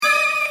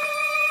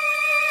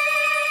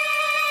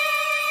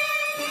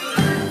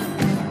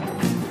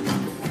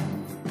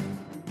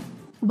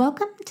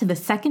Welcome to the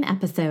second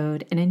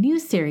episode in a new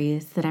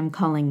series that I'm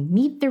calling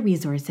Meet the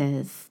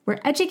Resources, where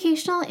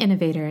educational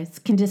innovators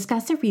can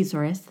discuss a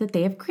resource that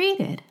they have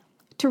created.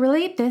 To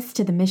relate this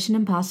to the Mission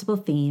Impossible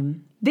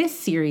theme, this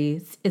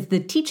series is the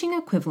teaching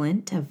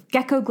equivalent of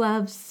gecko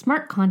gloves,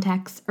 smart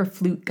contacts, or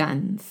flute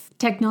guns.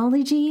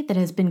 Technology that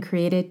has been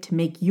created to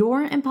make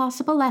your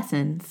impossible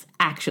lessons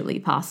actually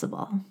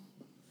possible.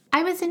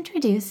 I was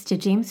introduced to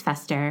James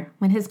Fester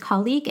when his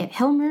colleague at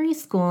Hill Murray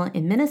School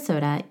in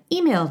Minnesota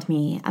emailed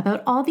me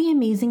about all the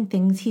amazing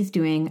things he's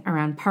doing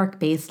around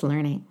park-based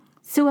learning.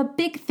 So a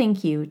big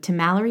thank you to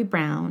Mallory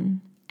Brown,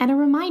 and a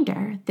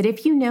reminder that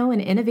if you know an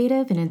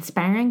innovative and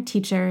inspiring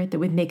teacher that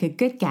would make a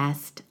good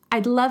guest,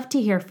 I'd love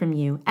to hear from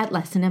you at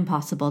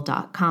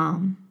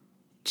lessonimpossible.com.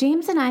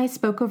 James and I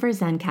spoke over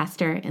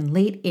Zencastr in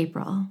late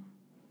April.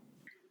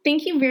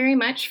 Thank you very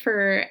much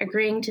for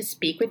agreeing to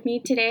speak with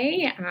me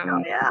today.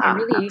 I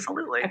really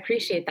absolutely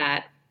appreciate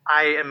that.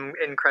 I am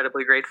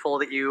incredibly grateful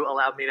that you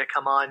allowed me to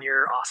come on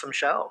your awesome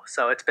show.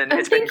 So it's been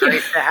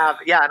great to have.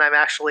 Yeah, and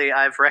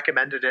I've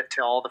recommended it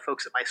to all the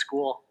folks at my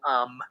school.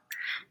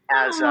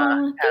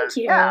 Thank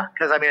you. Yeah,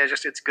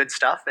 because it's good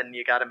stuff, and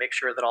you got to make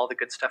sure that all the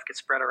good stuff gets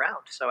spread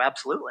around. So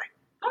absolutely.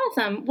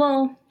 Awesome.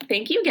 Well,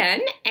 thank you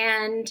again.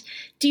 And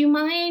do you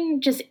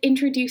mind just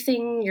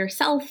introducing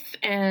yourself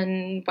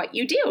and what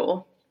you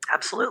do?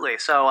 Absolutely.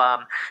 So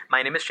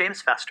my name is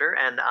James Fester,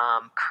 and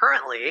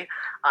currently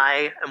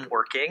I am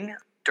working,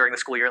 during the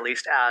school year at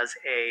least, as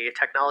a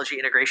technology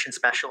integration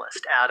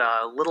specialist at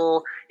a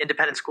little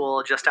independent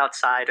school just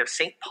outside of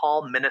St.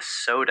 Paul,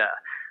 Minnesota.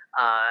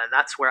 And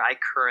that's where I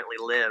currently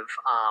live.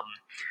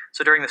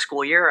 So during the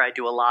school year, I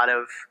do a lot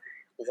of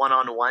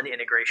one-on-one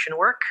integration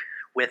work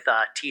with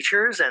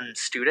teachers and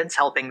students,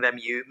 helping them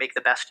make the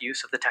best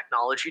use of the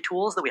technology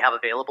tools that we have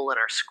available in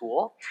our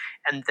school.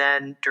 And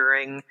then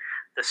during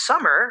the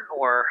summer,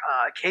 or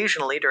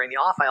occasionally during the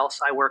off,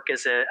 I work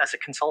as a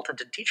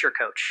consultant and teacher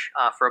coach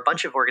for a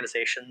bunch of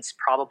organizations,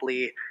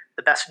 probably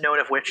the best known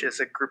of which is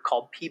a group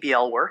called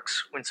PBL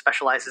Works, which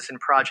specializes in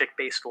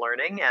project-based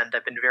learning. And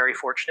I've been very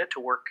fortunate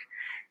to work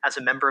as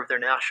a member of their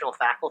national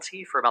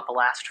faculty for about the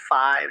last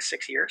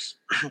 5-6 years,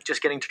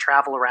 just getting to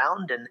travel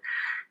around and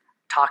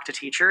talk to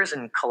teachers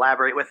and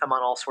collaborate with them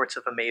on all sorts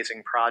of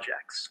amazing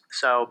projects.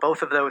 So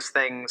both of those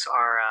things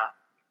are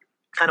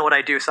kind of what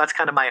I do. So that's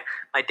kind of my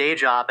day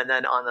job. And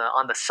then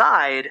on the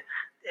side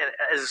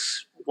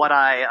is what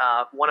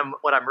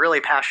I'm really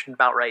passionate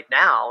about right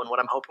now, and what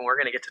I'm hoping we're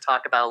going to get to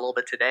talk about a little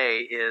bit today,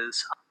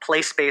 is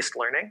place-based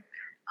learning,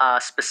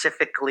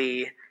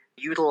 specifically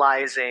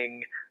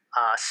utilizing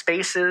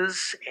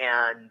spaces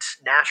and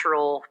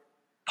natural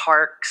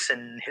parks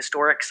and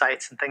historic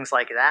sites and things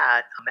like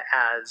that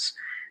as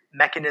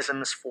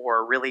mechanisms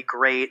for really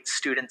great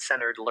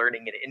student-centered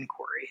learning and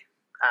inquiry.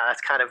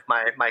 That's kind of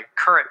my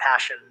current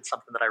passion,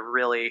 something that I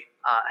really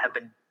have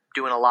been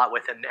doing a lot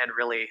with and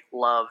really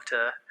love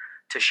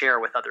to share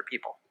with other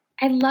people.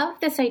 I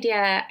love this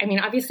idea. I mean,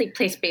 obviously,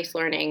 place-based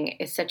learning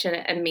is such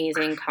an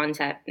amazing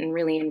concept and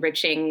really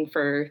enriching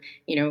for,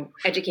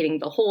 educating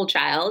the whole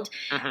child.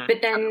 Mm-hmm. But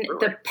then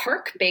Absolutely. The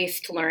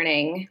park-based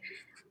learning,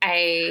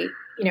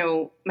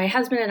 my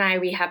husband and I,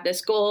 we have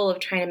this goal of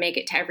trying to make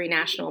it to every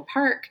national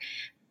park.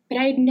 But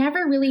I'd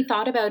never really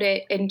thought about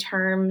it in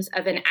terms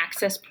of an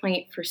access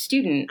point for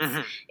students.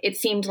 Mm-hmm. It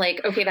seemed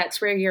like, okay, that's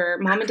where your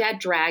mom and dad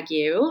drag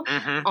you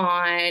Mm-hmm.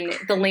 on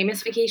the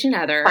lamest vacation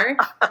ever,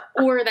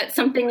 or that's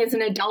something as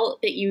an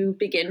adult that you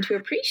begin to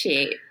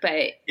appreciate.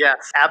 But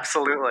Yes,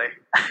 absolutely.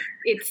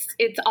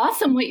 it's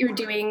awesome what you're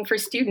doing for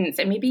students,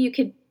 and maybe you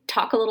could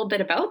talk a little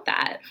bit about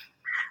that.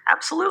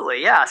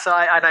 Absolutely, yeah. So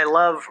I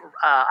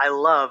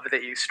love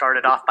that you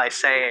started off by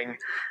saying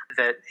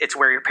that it's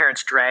where your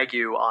parents drag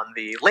you on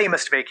the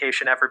lamest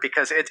vacation ever,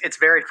 because it's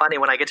very funny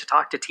when I get to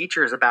talk to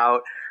teachers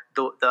about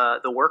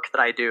the work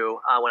that I do,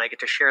 when I get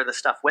to share this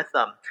stuff with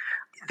them.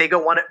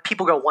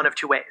 People go one of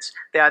two ways.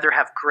 They either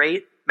have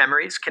great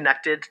memories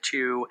connected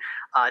to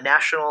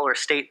national or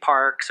state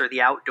parks or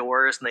the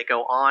outdoors, and they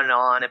go on and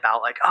on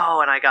about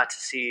and I got to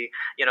see,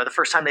 the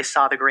first time they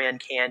saw the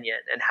Grand Canyon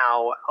and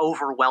how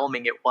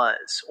overwhelming it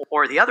was.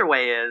 Or the other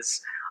way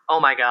is, oh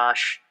my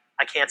gosh,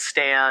 I can't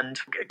stand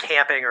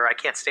camping, or I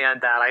can't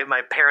stand that.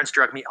 My parents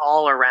drug me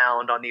all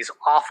around on these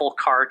awful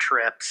car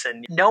trips.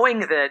 And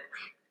knowing that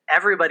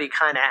everybody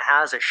kind of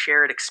has a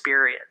shared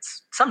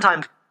experience,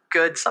 sometimes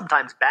good,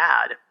 sometimes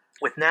bad,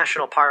 with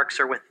national parks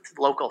or with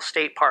local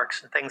state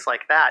parks and things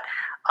like that.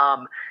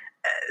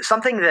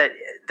 Something that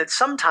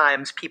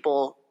sometimes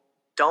people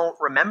don't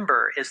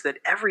remember is that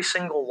every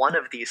single one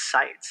of these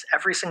sites,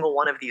 every single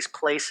one of these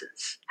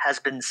places has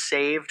been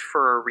saved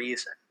for a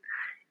reason.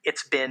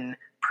 It's been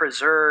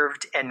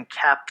preserved and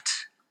kept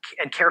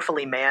and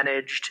carefully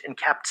managed and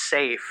kept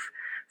safe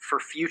for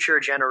future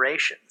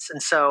generations.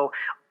 And so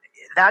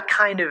that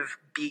kind of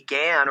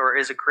began, or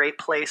is a great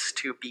place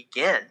to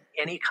begin,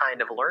 any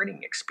kind of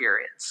learning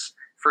experience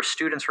for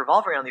students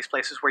revolving around these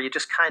places, where you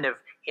just kind of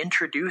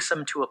introduce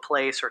them to a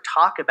place or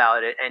talk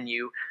about it, and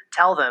you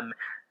tell them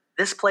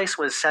this place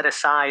was set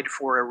aside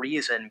for a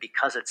reason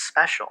because it's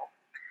special.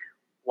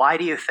 Why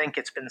do you think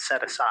it's been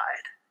set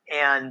aside?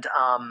 And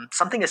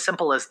something as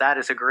simple as that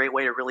is a great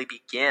way to really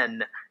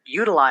begin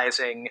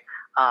utilizing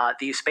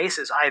these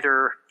spaces,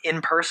 either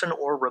in person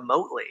or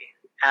remotely,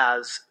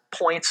 as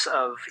points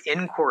of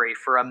inquiry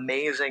for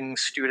amazing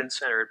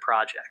student-centered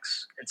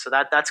projects. And so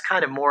that's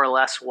kind of more or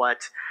less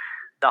what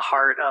the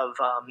heart of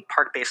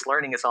park-based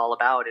learning is all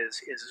about,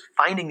 is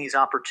finding these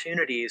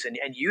opportunities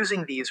and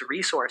using these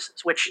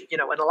resources, which, in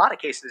a lot of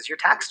cases, your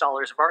tax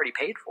dollars have already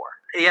paid for.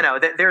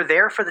 They're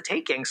there for the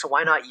taking, so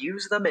why not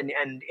use them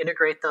and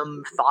integrate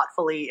them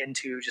thoughtfully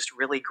into just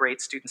really great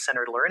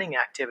student-centered learning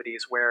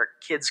activities where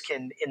kids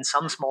can, in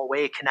some small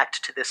way,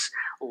 connect to this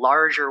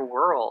larger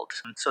world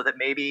so that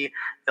maybe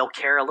they'll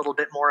care a little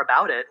bit more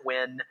about it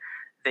when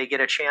they get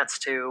a chance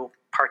to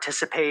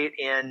participate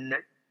in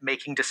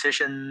making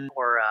decisions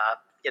or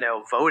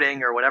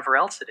voting or whatever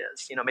else it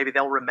is. Maybe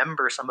they'll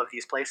remember some of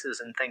these places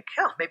and think,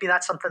 maybe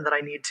that's something that I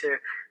need to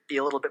be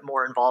a little bit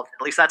more involved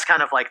in. At least that's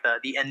kind of like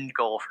the end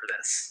goal for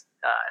this,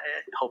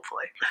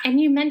 hopefully. And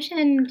you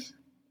mentioned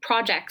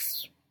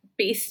projects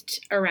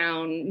based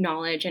around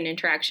knowledge and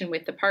interaction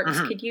with the parks.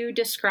 Mm-hmm. Could you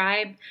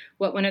describe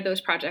what one of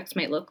those projects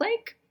might look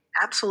like?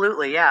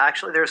 Absolutely, yeah.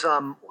 Actually, there's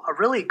a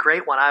really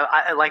great one.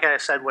 I like I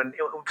said, when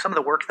some of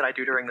the work that I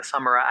do during the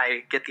summer,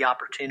 I get the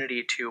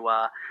opportunity to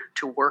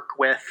work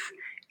with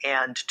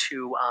and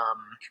to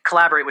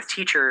collaborate with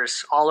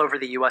teachers all over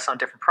the U.S. on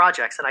different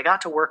projects. And I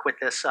got to work with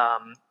this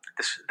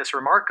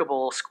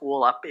remarkable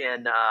school up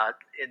in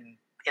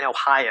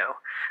Ohio,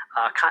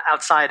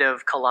 outside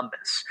of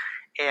Columbus,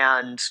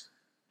 and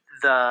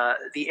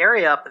the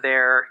area up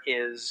there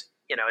is,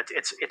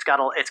 it's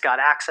got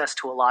access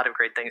to a lot of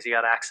great things. You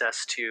got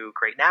access to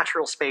great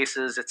natural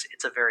spaces.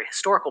 It's a very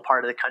historical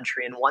part of the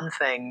country, and one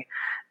thing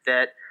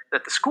that the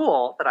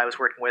school that I was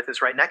working with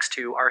is right next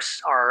to are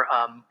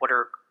what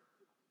are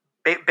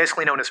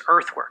basically known as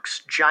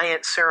earthworks,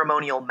 giant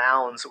ceremonial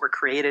mounds that were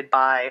created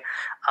by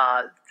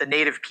the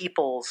native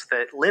peoples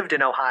that lived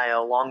in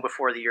Ohio long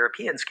before the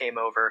Europeans came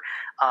over,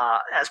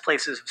 as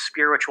places of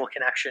spiritual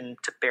connection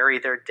to bury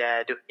their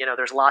dead.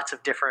 There's lots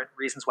of different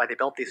reasons why they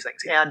built these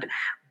things. And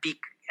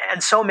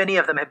so many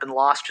of them have been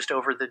lost just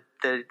over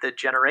the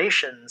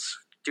generations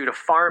due to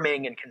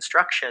farming and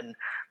construction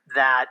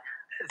that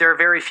there are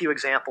very few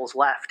examples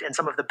left, and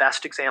some of the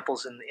best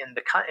examples in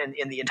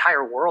the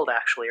entire world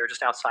actually are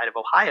just outside of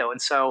Ohio.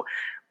 And so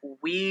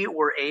we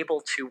were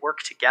able to work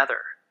together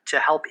to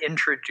help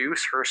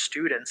introduce her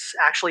students,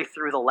 actually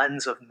through the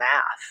lens of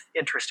math,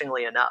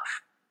 interestingly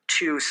enough,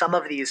 to some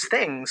of these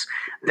things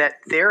that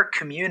their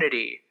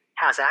community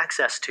has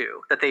access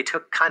to that they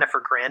took kind of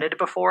for granted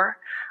before,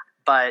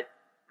 but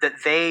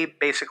that they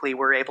basically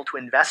were able to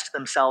invest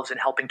themselves in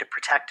helping to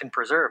protect and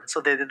preserve. So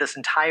they did this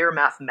entire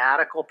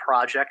mathematical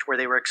project where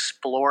they were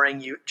exploring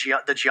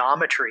the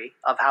geometry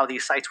of how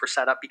these sites were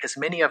set up, because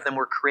many of them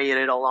were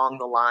created along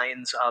the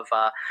lines of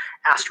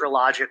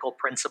astrological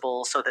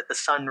principles, so that the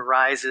sun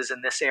rises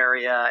in this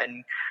area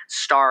and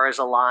stars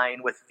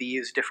align with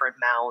these different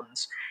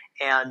mounds.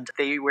 And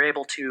they were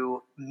able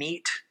to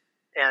meet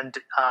and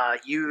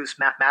use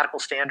mathematical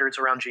standards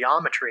around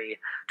geometry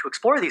to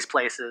explore these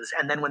places.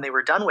 And then when they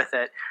were done with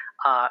it,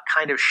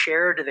 kind of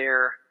shared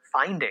their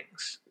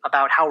findings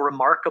about how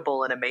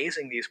remarkable and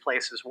amazing these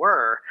places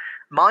were.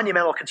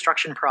 Monumental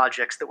construction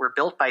projects that were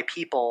built by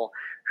people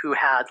who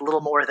had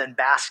little more than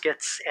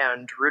baskets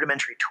and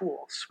rudimentary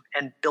tools,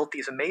 and built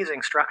these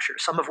amazing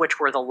structures, some of which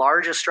were the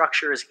largest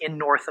structures in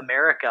North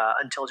America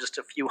until just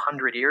a few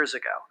hundred years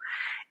ago.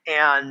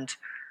 And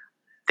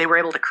they were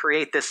able to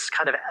create this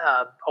kind of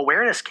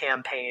awareness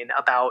campaign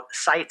about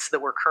sites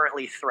that were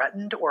currently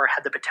threatened or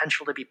had the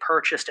potential to be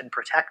purchased and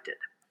protected.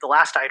 The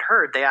last I'd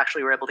heard, they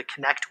actually were able to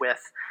connect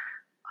with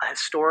a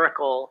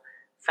historical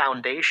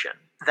foundation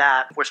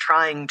that was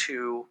trying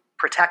to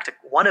protect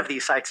one of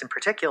these sites in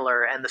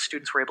particular, and the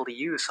students were able to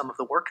use some of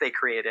the work they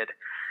created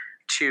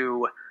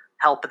to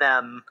help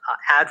them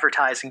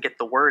advertise and get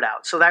the word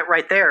out. So that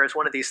right there is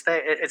one of these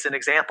things. It's an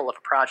example of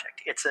a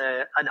project. It's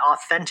an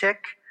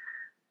authentic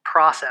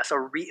process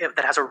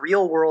that has a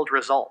real world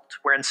result,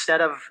 where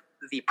instead of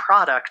the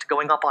product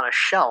going up on a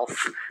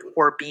shelf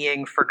or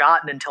being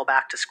forgotten until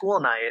back to school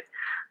night,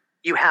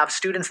 you have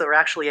students that are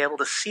actually able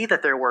to see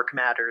that their work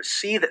matters,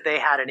 see that they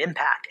had an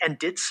impact, and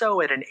did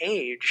so at an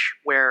age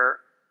where,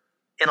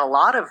 in a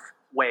lot of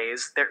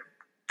ways,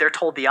 they're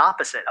told the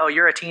opposite. Oh,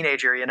 you're a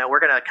teenager, we're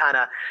going to kind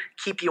of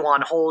keep you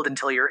on hold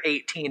until you're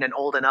 18 and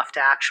old enough to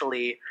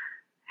actually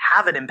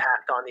have an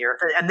impact on the earth.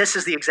 And this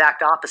is the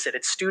exact opposite.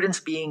 It's students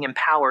being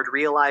empowered,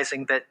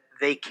 realizing that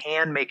they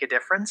can make a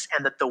difference,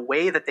 and that the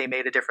way that they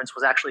made a difference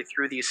was actually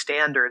through these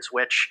standards,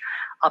 which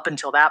up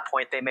until that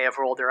point, they may have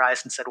rolled their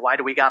eyes and said, why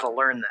do we got to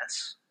learn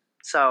this?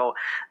 So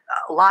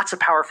lots of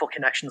powerful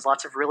connections,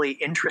 lots of really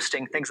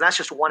interesting things. And that's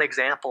just one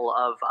example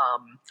of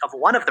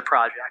one of the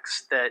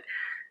projects that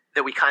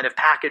we kind of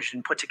packaged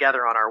and put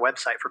together on our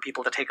website for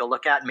people to take a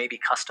look at and maybe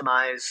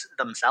customize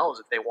themselves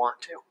if they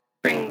want to.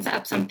 Brings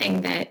up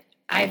something that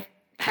I've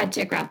had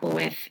to grapple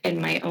with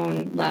in my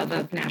own love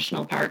of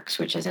national parks,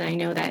 which is that I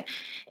know that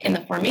in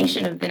the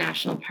formation of the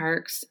national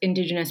parks,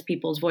 Indigenous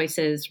people's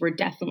voices were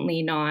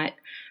definitely not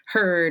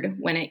heard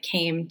when it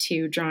came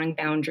to drawing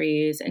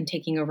boundaries and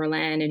taking over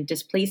land and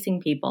displacing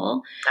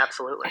people.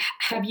 Absolutely.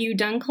 Have you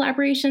done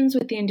collaborations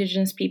with the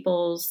Indigenous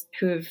peoples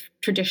who have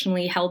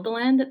traditionally held the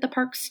land that the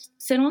parks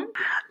sit on?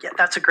 Yeah,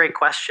 that's a great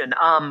question.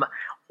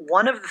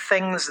 One of the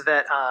things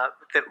that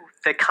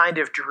that kind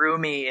of drew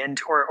me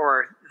into,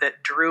 or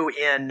that drew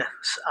in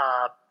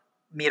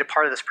me to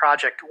part of this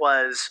project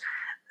was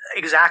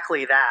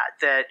exactly that.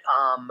 That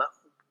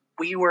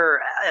we were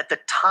at the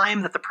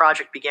time that the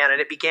project began, and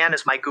it began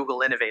as my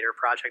Google Innovator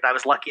project. I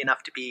was lucky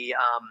enough to be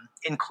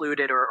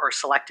included or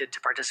selected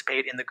to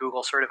participate in the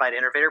Google Certified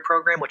Innovator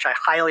program, which I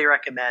highly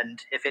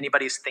recommend if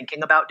anybody's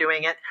thinking about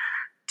doing it.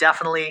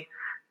 Definitely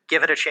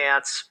give it a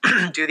chance,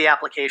 do the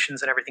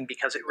applications and everything,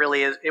 because it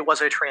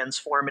was a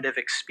transformative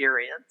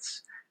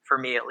experience for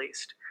me, at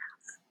least.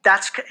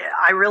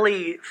 I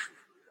really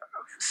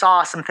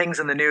saw some things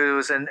in the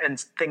news and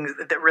things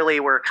that really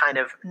were kind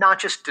of not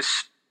just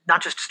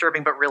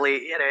disturbing, but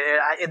really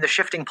in the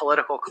shifting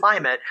political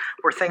climate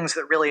were things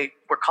that really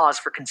were cause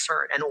for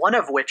concern. And one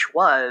of which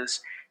was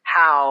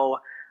how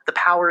the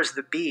powers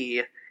that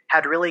be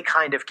had really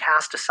kind of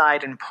cast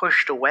aside and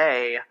pushed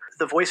away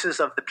the voices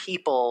of the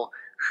people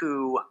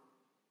who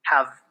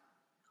have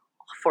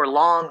for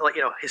long,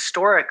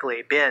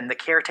 historically been the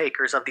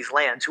caretakers of these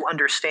lands, who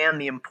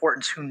understand the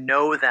importance, who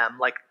know them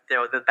like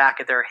the back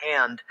of their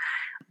hand.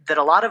 That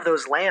a lot of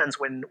those lands,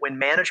 when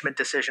management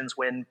decisions,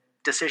 when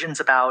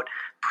decisions about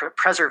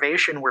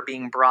preservation were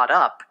being brought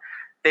up,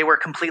 they were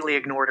completely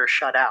ignored or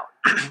shut out.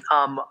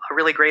 A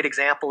really great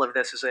example of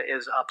this is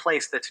a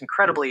place that's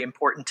incredibly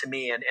important to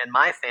me and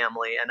my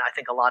family, and I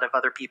think a lot of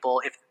other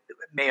people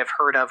may have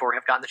heard of or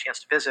have gotten the chance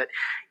to visit,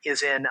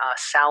 is in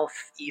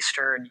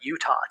southeastern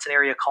Utah. It's an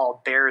area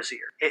called Bears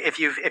Ear. If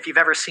you've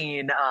ever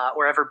seen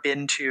or ever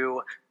been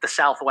to the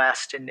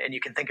Southwest, and you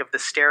can think of the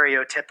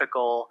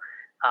stereotypical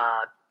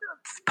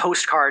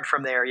postcard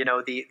from there,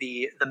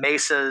 the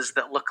mesas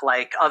that look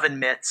like oven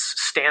mitts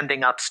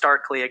standing up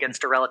starkly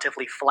against a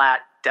relatively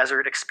flat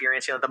desert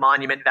experience, the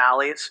monument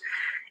valleys.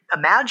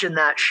 Imagine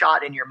that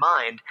shot in your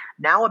mind.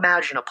 Now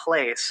imagine a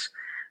place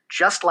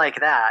just like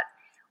that,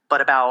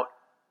 but about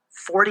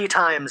 40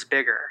 times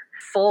bigger,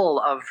 full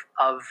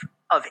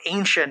of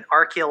ancient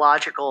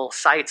archaeological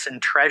sites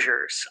and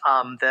treasures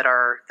that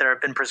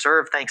have been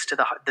preserved thanks to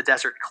the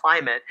desert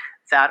climate,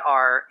 that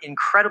are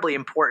incredibly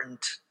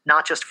important,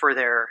 not just for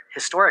their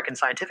historic and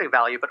scientific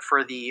value, but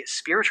for the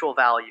spiritual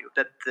value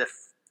that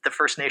the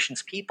First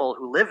Nations people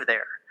who live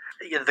there,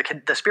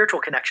 the spiritual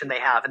connection they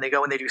have, and they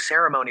go and they do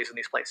ceremonies in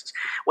these places.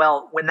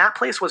 Well, when that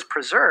place was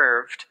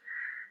preserved,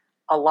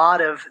 a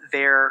lot of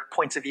their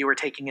points of view were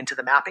taken into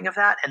the mapping of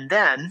that. And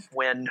then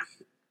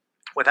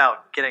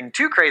without getting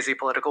too crazy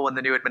political, when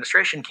the new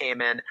administration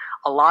came in,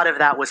 a lot of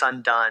that was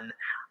undone.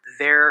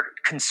 Their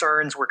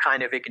concerns were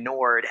kind of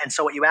ignored. And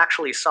so what you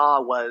actually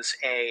saw was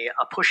a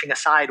pushing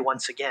aside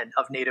once again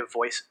of Native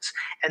voices.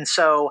 And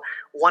so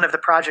one of the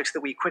projects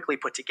that we quickly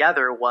put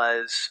together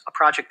was a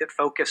project that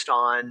focused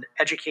on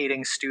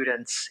educating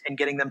students and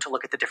getting them to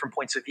look at the different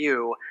points of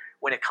view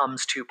when it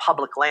comes to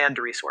public land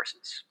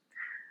resources.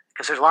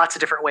 Because there's lots of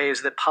different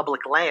ways that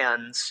public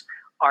lands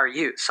are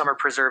used. Some are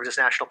preserved as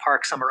national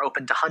parks, some are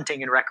open to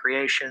hunting and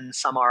recreation,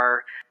 some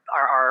are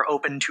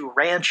open to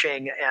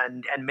ranching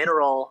and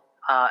mineral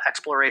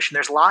exploration.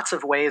 There's lots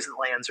of ways that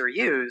lands are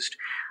used,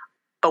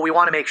 but we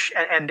want to make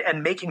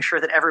making sure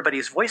that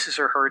everybody's voices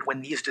are heard when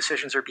these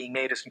decisions are being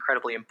made is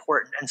incredibly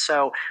important. And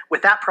so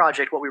with that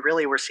project, what we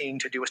really were seeking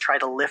to do was try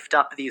to lift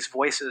up these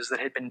voices that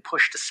had been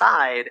pushed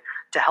aside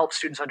to help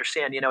students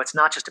understand, it's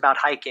not just about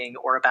hiking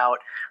or about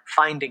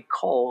finding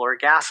coal or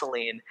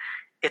gasoline.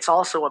 It's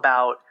also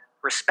about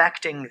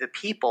respecting the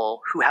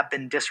people who have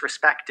been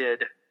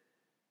disrespected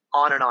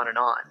on and on and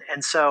on.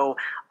 And so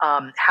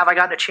have I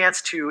gotten a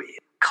chance to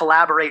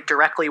collaborate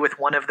directly with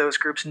one of those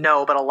groups?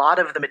 No, but a lot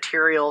of the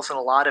materials and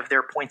a lot of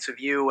their points of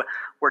view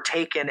were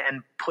taken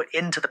and put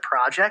into the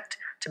project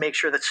to make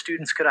sure that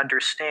students could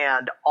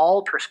understand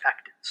all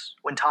perspectives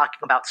when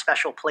talking about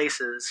special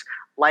places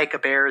like a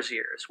Bears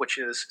Ears, which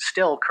is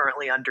still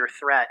currently under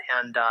threat.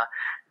 And,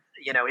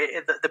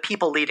 the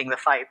people leading the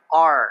fight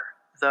are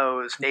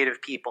those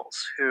Native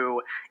peoples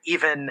who,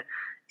 even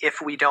if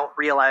we don't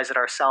realize it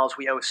ourselves,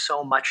 we owe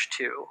so much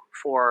to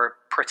for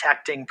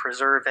protecting,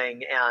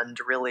 preserving, and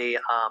really,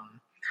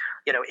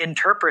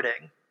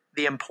 interpreting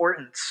the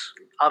importance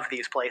of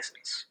these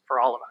places for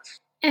all of us.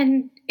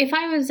 And if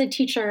I was a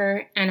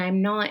teacher and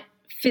I'm not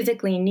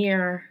physically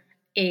near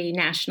a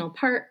national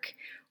park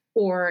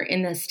or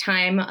in this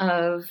time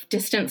of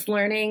distance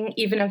learning,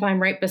 even if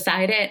I'm right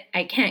beside it,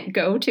 I can't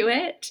go to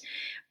it.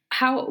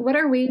 What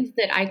are ways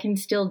that I can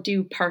still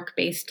do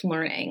park-based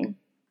learning?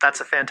 That's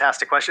a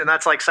fantastic question.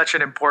 That's like such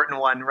an important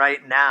one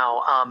right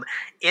now.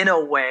 In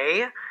a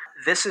way,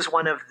 this is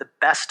one of the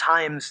best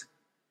times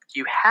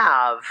you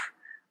have,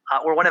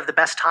 or one of the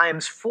best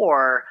times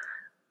for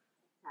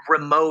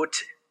remote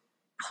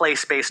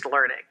place-based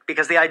learning,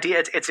 because the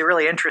idea, it's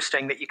really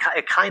interesting that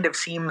it kind of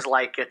seems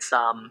like it's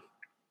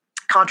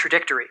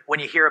contradictory when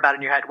you hear about it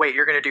in your head. Wait,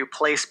 you're going to do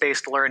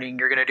place-based learning,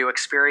 you're going to do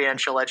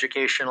experiential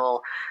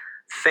educational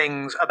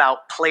things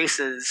about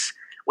places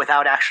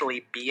without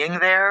actually being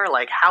there?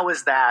 Like, how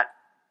is that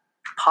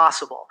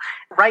possible?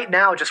 Right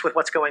now, just with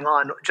what's going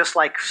on, just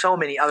like so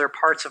many other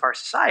parts of our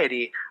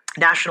society,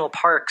 national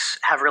parks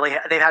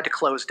they've had to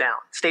close down.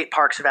 State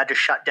parks have had to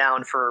shut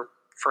down for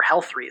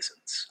health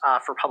reasons,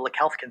 for public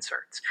health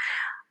concerns.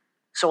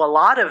 So a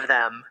lot of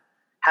them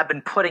have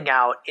been putting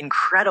out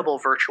incredible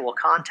virtual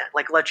content.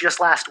 Like just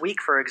last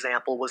week, for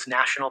example, was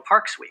National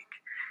Parks Week.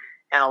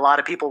 And a lot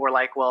of people were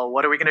like, well,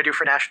 what are we going to do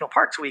for National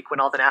Parks Week when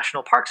all the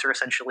national parks are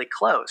essentially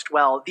closed?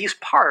 Well, these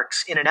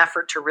parks, in an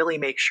effort to really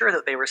make sure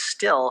that they were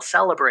still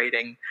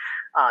celebrating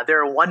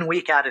their 1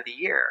 week out of the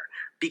year,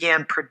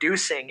 began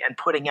producing and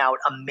putting out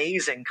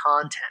amazing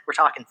content. We're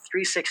talking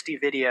 360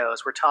 videos,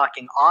 we're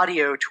talking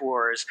audio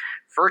tours,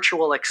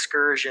 virtual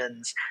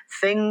excursions,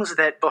 things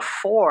that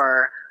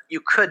before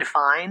you could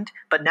find,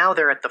 but now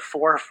they're at the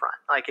forefront.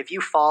 Like if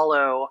you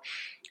follow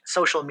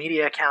social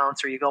media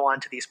accounts or you go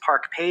onto these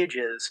park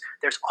pages,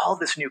 there's all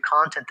this new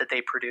content that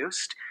they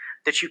produced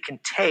that you can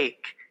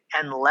take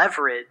and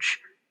leverage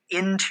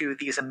into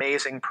these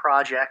amazing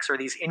projects or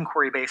these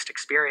inquiry-based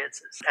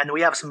experiences. And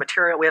we have some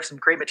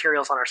great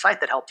materials on our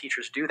site that help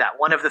teachers do that.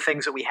 One of the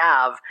things that we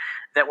have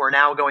that we're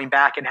now going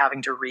back and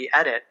having to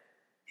re-edit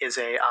is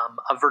a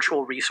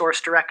virtual resource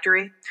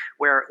directory,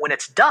 where when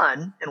it's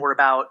done, and we're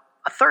about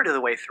a third of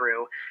the way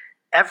through,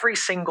 every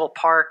single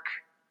park,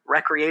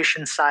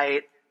 recreation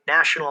site,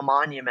 national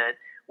monument,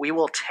 we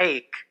will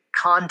take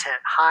content,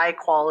 high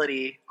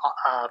quality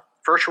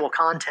virtual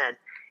content,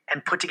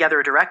 and put together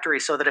a directory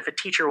so that if a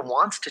teacher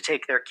wants to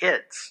take their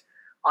kids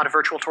on a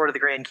virtual tour to the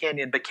Grand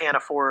Canyon but can't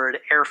afford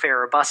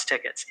airfare or bus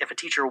tickets, if a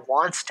teacher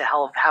wants to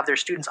have their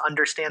students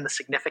understand the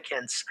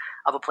significance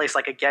of a place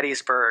like a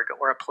Gettysburg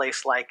or a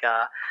place like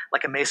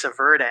a Mesa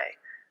Verde,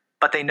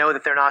 but they know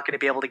that they're not going to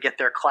be able to get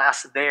their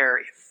class there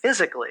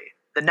physically,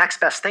 the next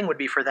best thing would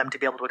be for them to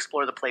be able to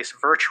explore the place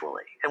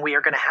virtually. And we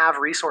are going to have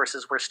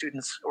resources where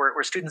students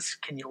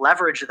can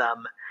leverage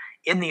them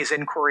in these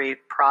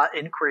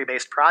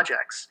inquiry-based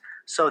projects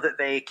so that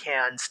they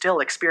can still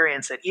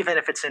experience it, even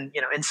if it's in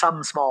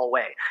some small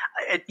way.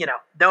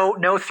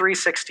 No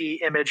 360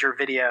 image or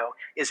video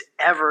is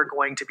ever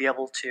going to be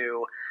able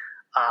to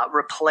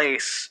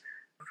replace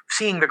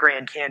seeing the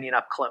Grand Canyon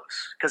up close,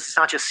 because it's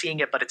not just seeing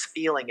it, but it's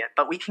feeling it.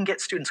 But we can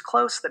get students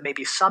close that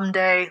maybe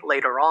someday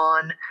later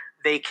on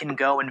they can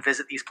go and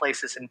visit these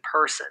places in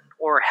person,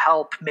 or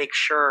help make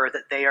sure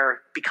that they are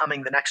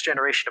becoming the next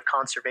generation of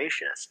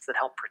conservationists that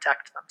help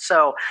protect them.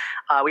 So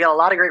we got a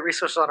lot of great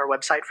resources on our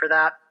website for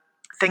that.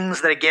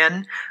 Things that,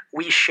 again,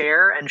 we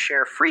share and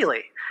share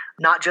freely,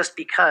 not just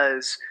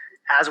because,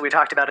 as we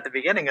talked about at the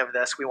beginning of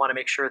this, we want to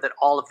make sure that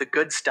all of the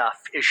good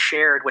stuff is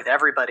shared with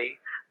everybody.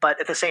 But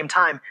at the same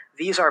time,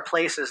 these are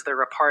places that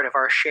are a part of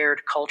our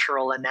shared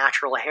cultural and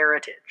natural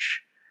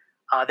heritage.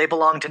 They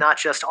belong to not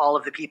just all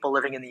of the people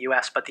living in the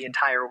U.S., but the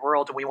entire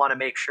world. And we want to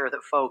make sure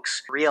that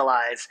folks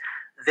realize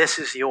this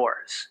is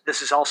yours.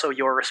 This is also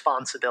your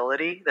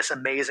responsibility, this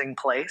amazing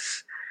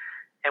place.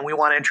 And we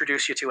want to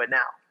introduce you to it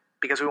now,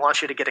 because we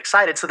want you to get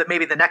excited so that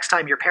maybe the next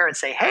time your parents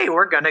say, hey,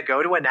 we're going to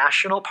go to a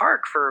national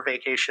park for a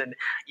vacation,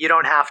 you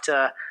don't have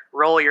to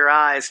roll your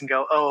eyes and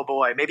go, oh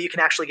boy. Maybe you can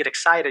actually get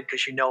excited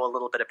because you know a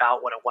little bit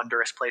about what a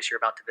wondrous place you're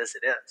about to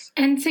visit is.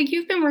 And so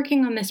you've been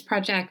working on this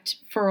project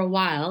for a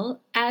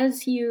while.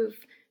 As you've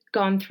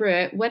gone through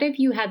it, what have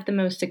you had the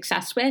most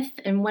success with,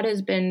 and what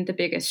has been the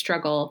biggest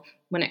struggle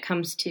when it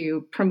comes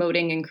to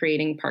promoting and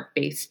creating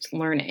park-based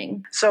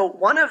learning? So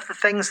one of the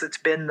things that's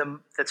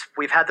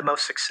we've had the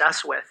most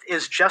success with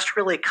is just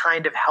really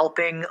kind of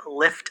helping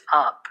lift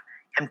up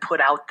and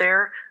put out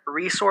there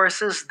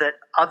resources that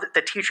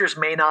the teachers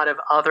may not have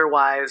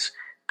otherwise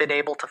been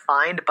able to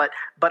find, but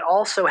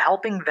also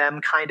helping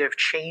them kind of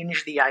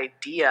change the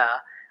idea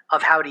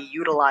of how to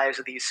utilize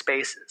these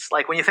spaces.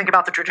 Like when you think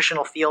about the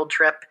traditional field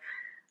trip,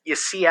 you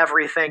see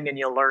everything and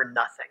you learn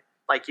nothing.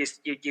 Like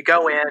you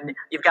go in,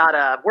 you've got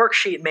a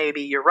worksheet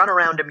maybe, you run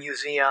around a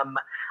museum.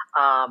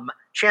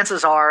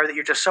 Chances are that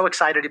you're just so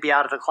excited to be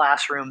out of the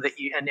classroom that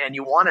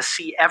you want to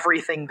see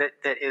everything that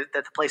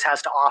the place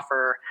has to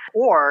offer,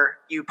 or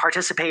you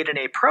participate in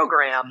a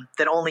program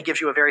that only gives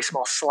you a very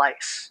small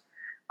slice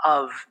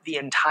of the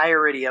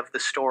entirety of the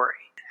story.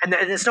 And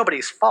it's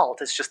nobody's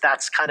fault. It's just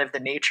that's kind of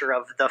the nature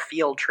of the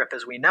field trip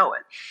as we know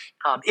it.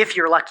 If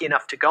you're lucky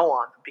enough to go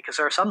on them, because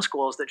there are some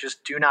schools that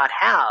just do not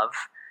have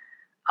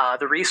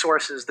the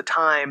resources, the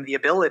time, the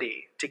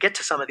ability to get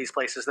to some of these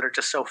places that are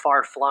just so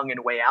far flung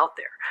and way out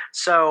there.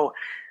 So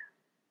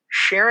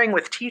sharing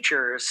with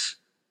teachers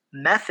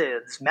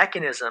methods,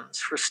 mechanisms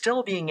for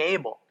still being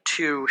able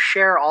to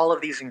share all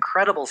of these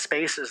incredible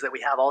spaces that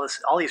we have,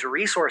 all these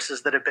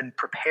resources that have been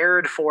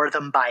prepared for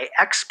them by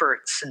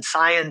experts and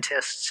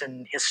scientists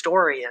and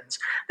historians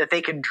that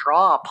they can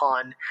draw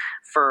upon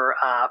for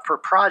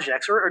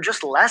projects or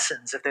just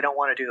lessons if they don't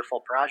want to do the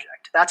full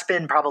project. That's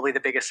been probably the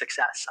biggest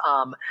success.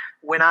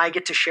 When I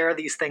get to share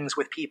these things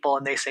with people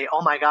and they say,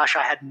 "Oh my gosh,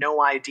 I had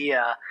no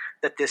idea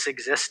that this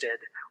existed,"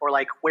 or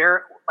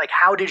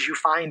how did you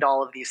find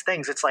all of these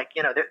things? It's like,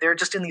 they're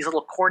just in these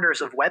little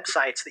corners of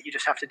websites that you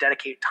just have to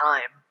dedicate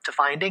time to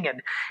finding.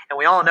 And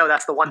we all know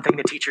that's the one thing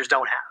that teachers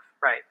don't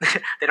have, right?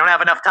 They don't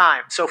have enough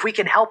time. So if we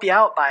can help you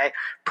out by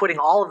putting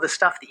all of the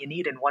stuff that you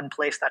need in one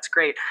place, that's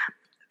great.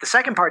 The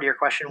second part of your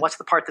question, what's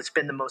the part that's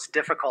been the most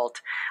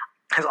difficult,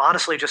 has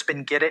honestly just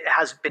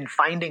been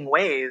finding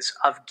ways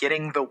of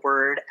getting the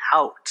word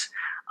out,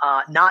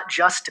 not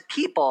just to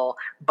people,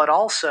 but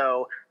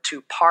also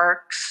to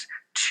parks,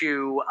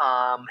 to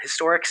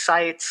historic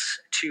sites,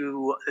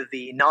 to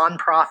the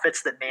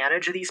nonprofits that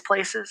manage these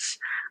places.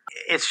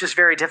 It's just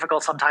very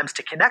difficult sometimes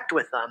to connect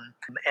with them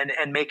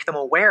and make them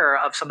aware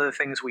of some of the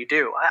things we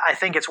do. I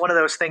think it's one of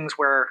those things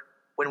where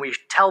when we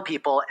tell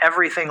people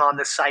everything on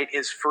this site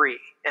is free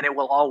and it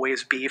will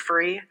always be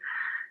free,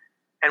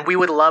 and we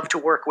would love to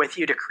work with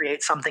you to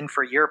create something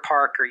for your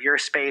park or your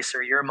space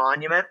or your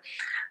monument,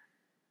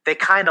 they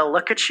kind of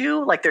look at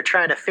you like they're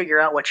trying to figure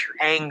out what your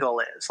angle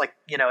is. Like,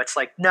 it's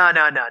like, no.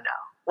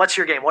 What's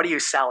your game? What are you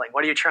selling?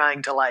 What are you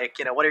trying to what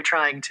are you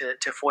trying to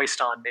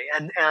foist on me?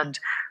 And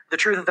the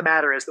truth of the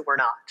matter is that we're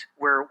not.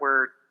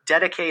 We're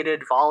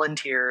dedicated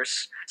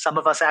volunteers. Some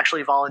of us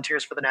actually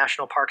volunteers for the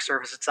National Park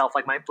Service itself,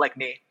 like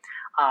me,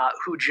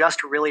 who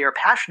just really are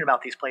passionate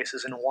about these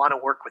places and want to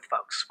work with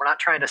folks. We're not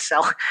trying to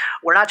sell.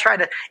 We're not trying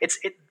to.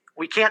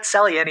 We can't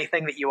sell you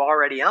anything that you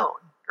already own.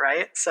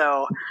 Right?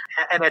 So,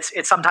 and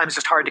it's sometimes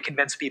just hard to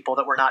convince people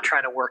that we're not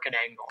trying to work an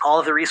angle. All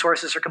of the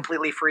resources are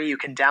completely free. You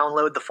can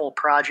download the full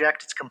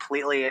project.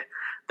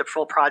 The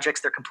full projects,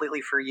 they're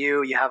completely for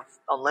you. You have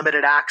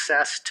unlimited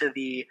access to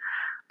the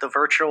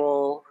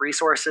virtual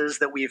resources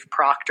that we've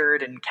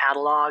proctored and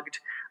cataloged.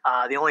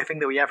 The only thing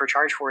that we ever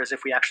charge for is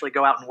if we actually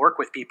go out and work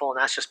with people,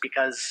 and that's just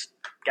because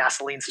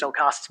gasoline still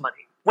costs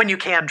money. When you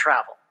can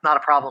travel, not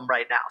a problem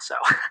right now, so...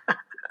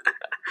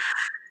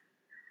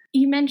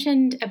 You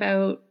mentioned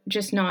about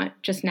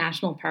not just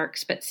national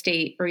parks, but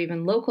state or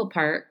even local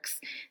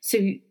parks. So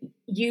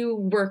you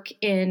work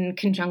in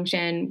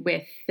conjunction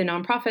with the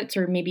nonprofits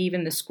or maybe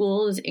even the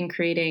schools in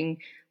creating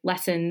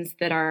lessons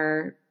that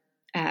are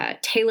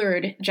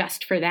tailored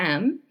just for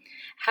them.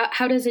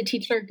 How does a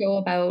teacher go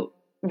about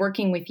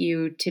working with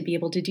you to be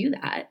able to do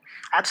that?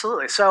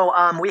 Absolutely. So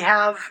we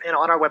have,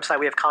 on our website,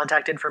 we have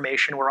contact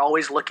information. We're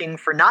always looking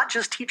for not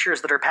just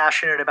teachers that are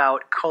passionate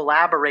about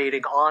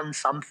collaborating on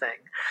something,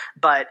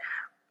 but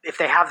if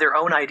they have their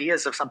own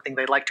ideas of something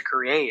they'd like to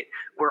create,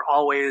 we're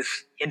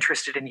always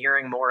interested in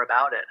hearing more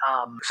about it.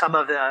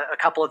 A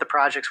couple of the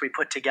projects we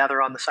put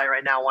together on the site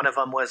right now, one of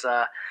them was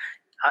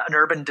an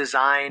urban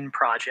design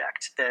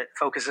project that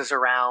focuses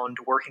around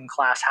the working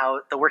class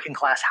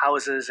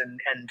houses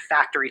and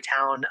factory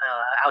town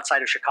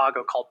outside of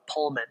Chicago called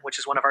Pullman, which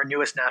is one of our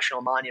newest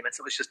national monuments.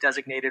 It was just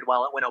designated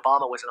when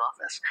Obama was in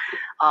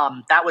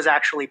office. That was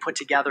actually put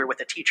together with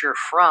a teacher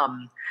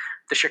from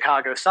the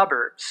Chicago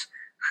suburbs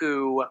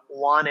who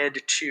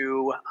wanted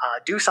to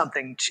do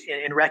something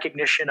in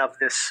recognition of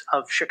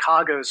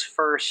Chicago's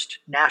first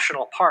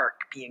national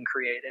park being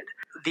created.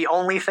 The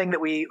only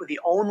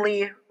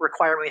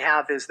requirement we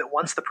have is that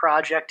once the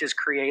project is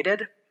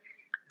created,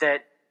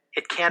 that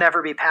it can't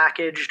ever be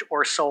packaged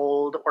or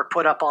sold or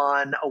put up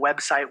on a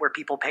website where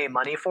people pay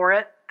money for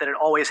it, that it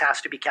always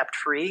has to be kept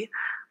free.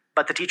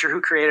 But the teacher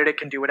who created it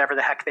can do whatever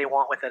the heck they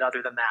want with it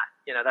other than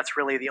that. That's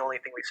really the only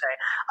thing we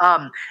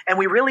say. And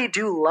we really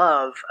do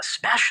love,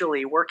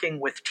 especially working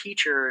with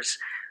teachers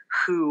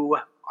who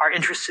are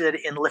interested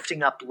in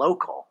lifting up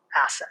local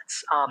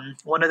assets.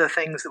 One of the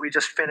things that we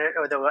just finished,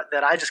 or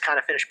that I just kind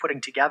of finished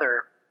putting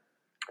together,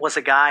 was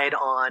a guide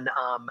on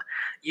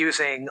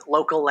using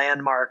local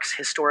landmarks,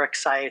 historic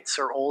sites,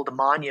 or old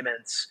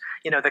monuments,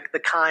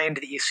 the kind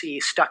that you see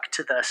stuck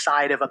to the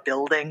side of a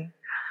building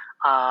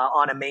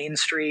on a main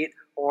street,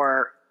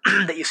 or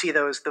that you see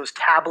those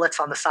tablets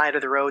on the side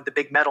of the road, the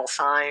big metal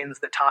signs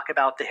that talk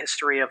about the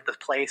history of the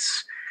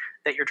place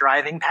that you're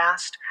driving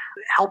past,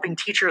 helping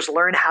teachers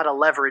learn how to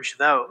leverage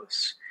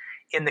those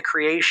in the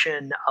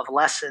creation of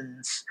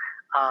lessons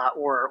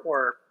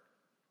or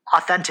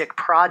authentic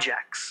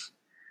projects,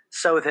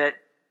 so that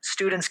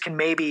students can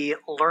maybe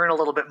learn a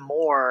little bit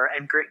more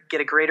and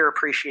get a greater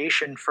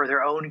appreciation for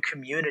their own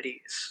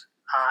communities.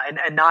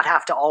 And not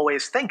have to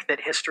always think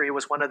that history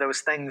was one of those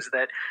things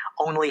that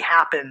only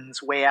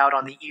happens way out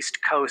on the East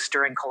Coast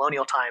during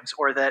colonial times,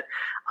 or that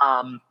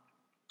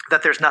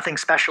there's nothing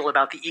special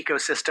about the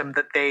ecosystem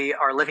that they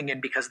are living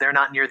in because they're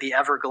not near the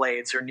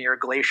Everglades or near a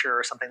glacier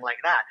or something like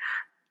that.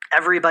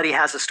 Everybody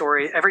has a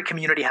story. Every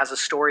community has a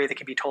story that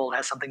can be told,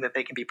 has something that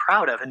they can be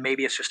proud of, and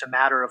maybe it's just a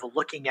matter of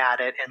looking at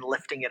it and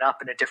lifting it up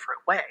in a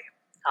different way.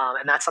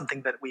 And that's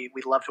something that we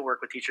love to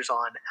work with teachers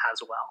on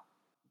as well.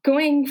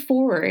 Going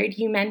forward,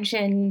 you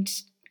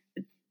mentioned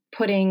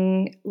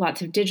putting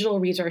lots of digital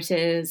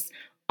resources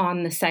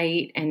on the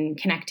site and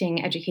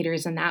connecting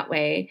educators in that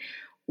way.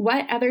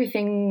 What other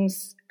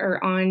things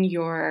are on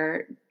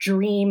your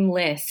dream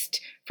list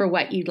for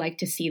what you'd like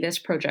to see this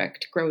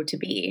project grow to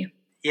be?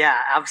 Yeah,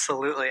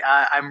 absolutely.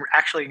 I'm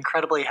actually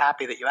incredibly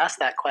happy that you asked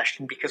that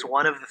question, because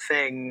one of the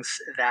things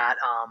that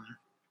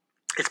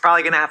it's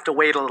probably going to have to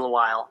wait a little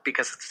while,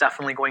 because it's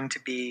definitely going to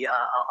be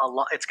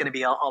it's going to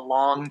be a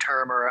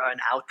long-term or an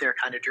out there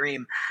kind of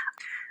dream.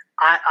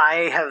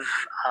 I have,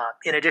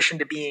 in addition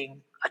to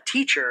being a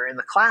teacher in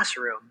the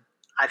classroom,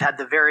 I've had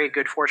the very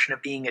good fortune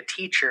of being a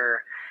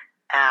teacher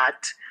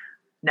at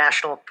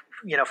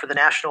for the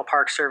National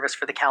Park Service,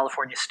 for the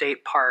California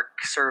State Park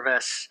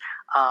Service,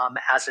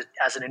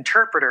 as an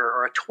interpreter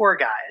or a tour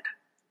guide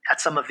at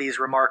some of these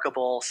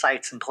remarkable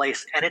sites and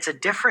places. And it's a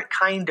different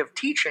kind of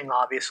teaching,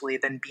 obviously,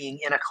 than being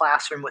in a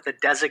classroom with a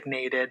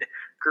designated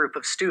group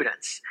of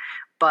students.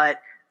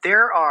 But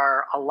there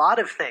are a lot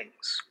of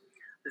things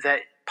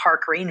that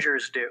park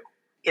rangers do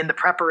in the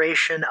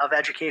preparation of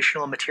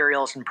educational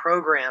materials and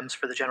programs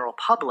for the general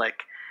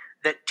public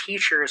that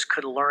teachers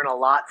could learn a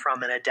lot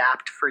from and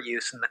adapt for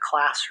use in the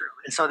classroom.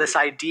 And so this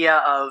idea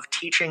of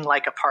teaching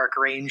like a park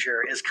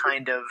ranger is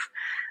kind of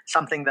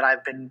something that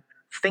I've been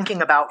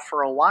thinking about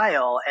for a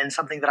while, and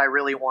something that I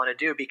really want to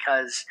do,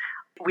 because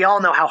we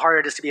all know how hard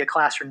it is to be a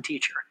classroom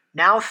teacher.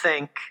 Now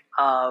think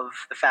of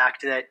the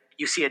fact that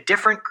you see a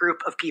different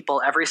group of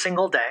people every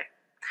single day.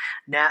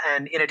 Now,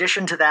 and in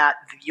addition to that,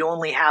 you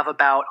only have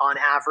about, on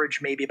average,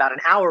 maybe about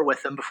an hour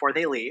with them before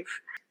they leave.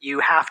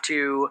 You have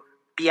to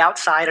be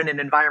outside in an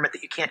environment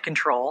that you can't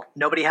control.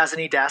 Nobody has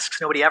any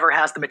desks. Nobody ever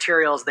has the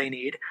materials they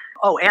need.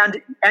 Oh,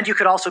 and you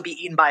could also be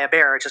eaten by a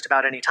bear at just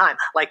about any time.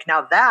 Like,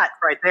 now that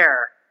right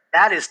there,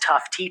 that is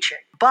tough teaching.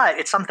 But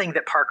it's something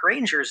that park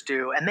rangers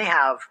do, and they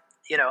have,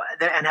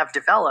 and have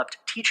developed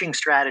teaching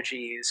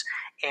strategies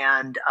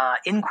and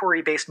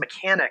inquiry-based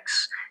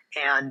mechanics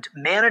and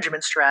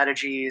management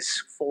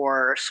strategies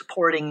for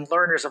supporting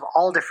learners of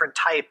all different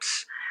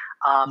types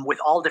with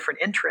all different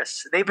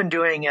interests. They've been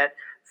doing it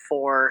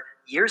for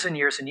years and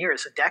years and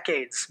years,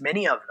 decades,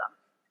 many of them.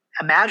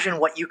 Imagine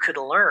what you could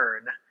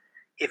learn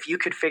if you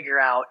could figure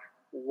out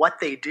what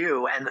they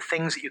do and the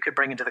things that you could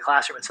bring into the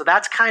classroom. And so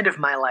that's kind of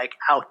my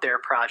out there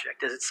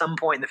project, is at some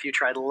point in the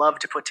future, I'd love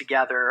to put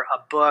together a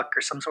book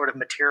or some sort of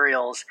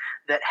materials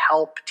that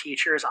help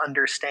teachers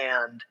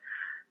understand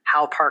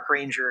how parks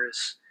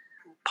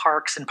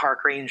and park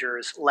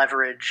rangers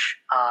leverage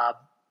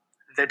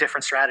the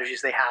different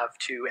strategies they have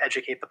to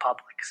educate the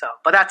public.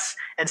 That's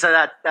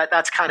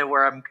kind of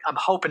where I'm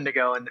hoping to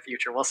go in the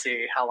future. We'll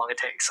see how long it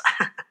takes.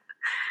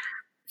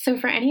 So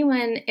for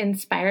anyone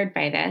inspired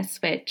by this,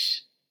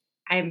 which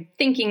I'm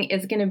thinking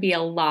is going to be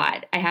a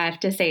lot, I have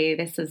to say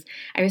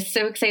I was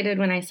so excited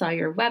when I saw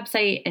your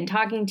website and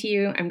talking to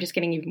you. I'm just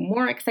getting even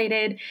more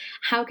excited.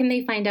 How can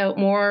they find out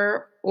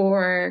more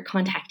or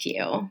contact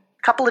you? A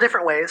couple of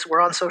different ways.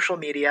 We're on social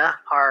media.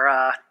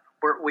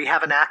 We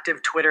have an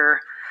active Twitter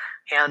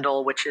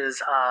handle, which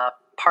is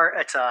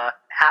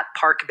at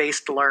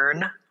Park-Based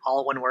Learn,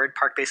 all one word,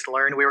 Park-Based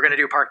Learn. We were going to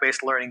do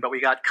Park-Based Learning, but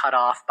we got cut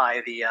off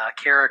by the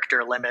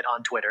character limit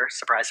on Twitter.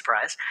 Surprise,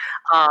 surprise.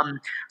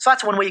 So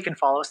that's one way you can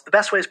follow us. The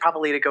best way is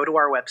probably to go to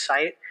our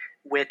website,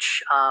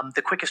 which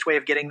the quickest way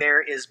of getting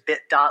there is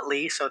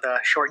bit.ly, so the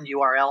shortened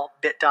URL,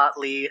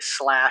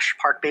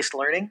 bit.ly/Park-Based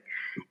Learning.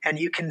 And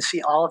you can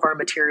see all of our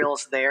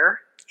materials there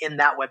in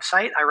that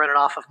website. I run it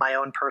off of my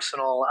own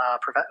personal,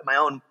 my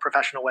own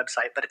professional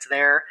website, but it's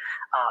there.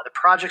 The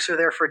projects are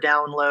there for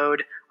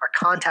download. Our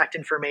contact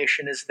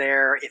information is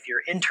there. If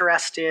you're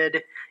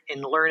interested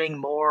in learning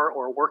more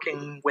or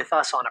working with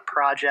us on a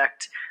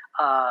project,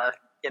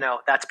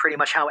 that's pretty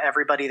much how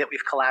everybody that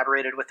we've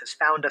collaborated with has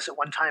found us at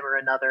one time or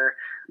another.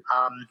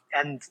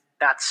 And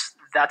that's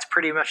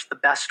pretty much the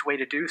best way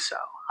to do so.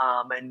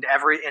 And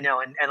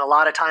a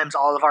lot of times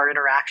all of our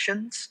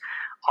interactions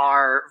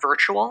are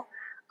virtual.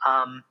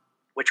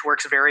 Which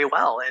works very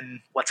well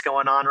in what's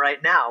going on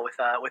right now with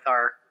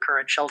our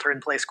current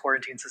shelter-in-place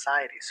quarantine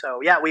society.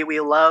 So yeah, we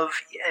love,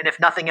 and if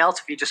nothing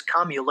else, if you just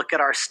come, you look at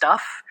our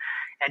stuff,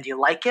 and you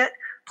like it,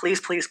 please,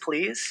 please,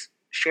 please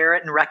share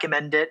it and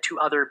recommend it to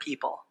other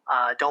people.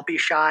 Don't be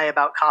shy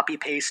about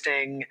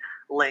copy-pasting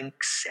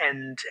links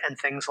and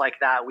things like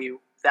that.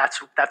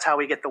 That's how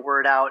we get the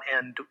word out,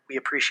 and we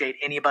appreciate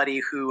anybody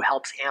who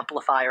helps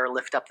amplify or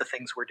lift up the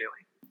things we're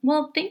doing.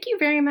 Well, thank you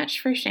very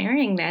much for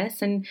sharing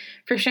this and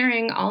for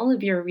sharing all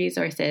of your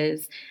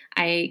resources.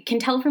 I can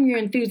tell from your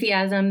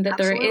enthusiasm that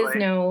Absolutely. There is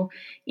no,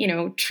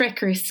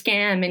 trick or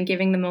scam in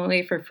giving them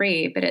away for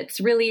free, but it's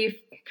really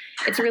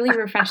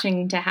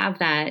refreshing to have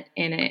that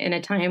in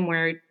a time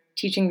where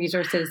teaching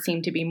resources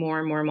seem to be more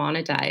and more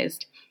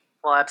monetized.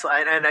 Well,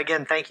 absolutely. And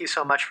again, thank you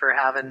so much for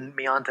having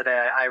me on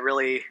today. I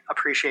really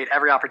appreciate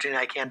every opportunity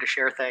I can to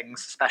share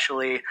things,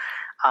 especially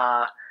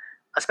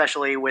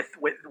with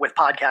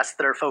podcasts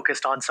that are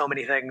focused on so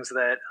many things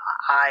that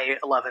I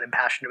love and am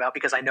passionate about,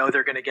 because I know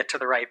they're going to get to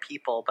the right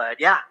people.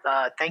 But yeah,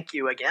 thank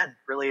you again.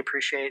 Really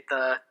appreciate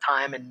the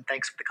time, and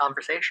thanks for the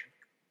conversation.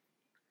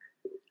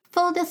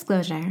 Full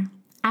disclosure,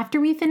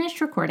 After we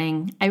finished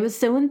recording, I was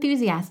so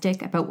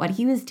enthusiastic about what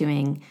he was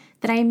doing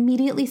that I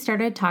immediately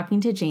started talking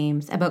to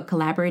James about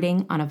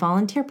collaborating on a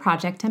volunteer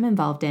project I'm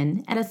involved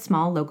in at a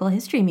small local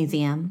history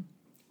museum.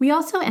 We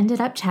also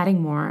ended up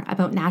chatting more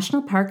about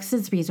national parks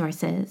as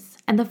resources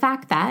and the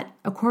fact that,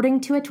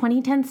 according to a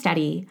 2010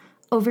 study,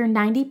 over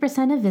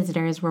 90% of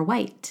visitors were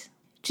white.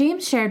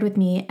 James shared with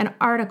me an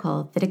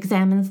article that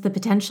examines the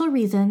potential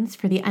reasons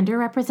for the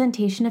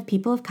underrepresentation of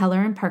people of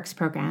color in parks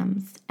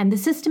programs and the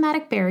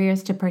systematic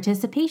barriers to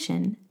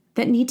participation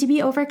that need to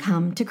be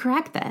overcome to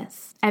correct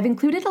this. I've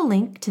included a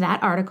link to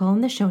that article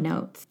in the show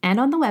notes and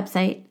on the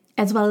website,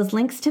 as well as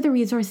links to the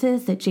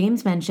resources that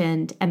James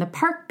mentioned and the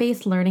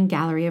park-based learning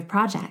gallery of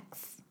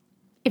projects.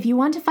 If you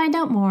want to find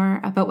out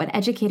more about what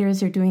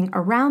educators are doing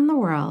around the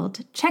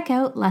world, check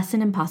out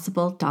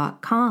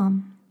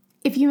lessonimpossible.com.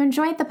 If you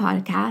enjoyed the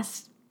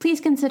podcast, please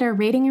consider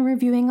rating and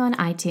reviewing on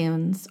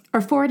iTunes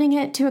or forwarding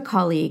it to a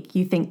colleague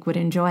you think would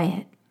enjoy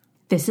it.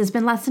 This has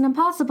been Lesson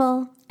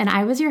Impossible, and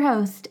I was your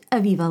host,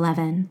 Aviva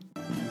Levin.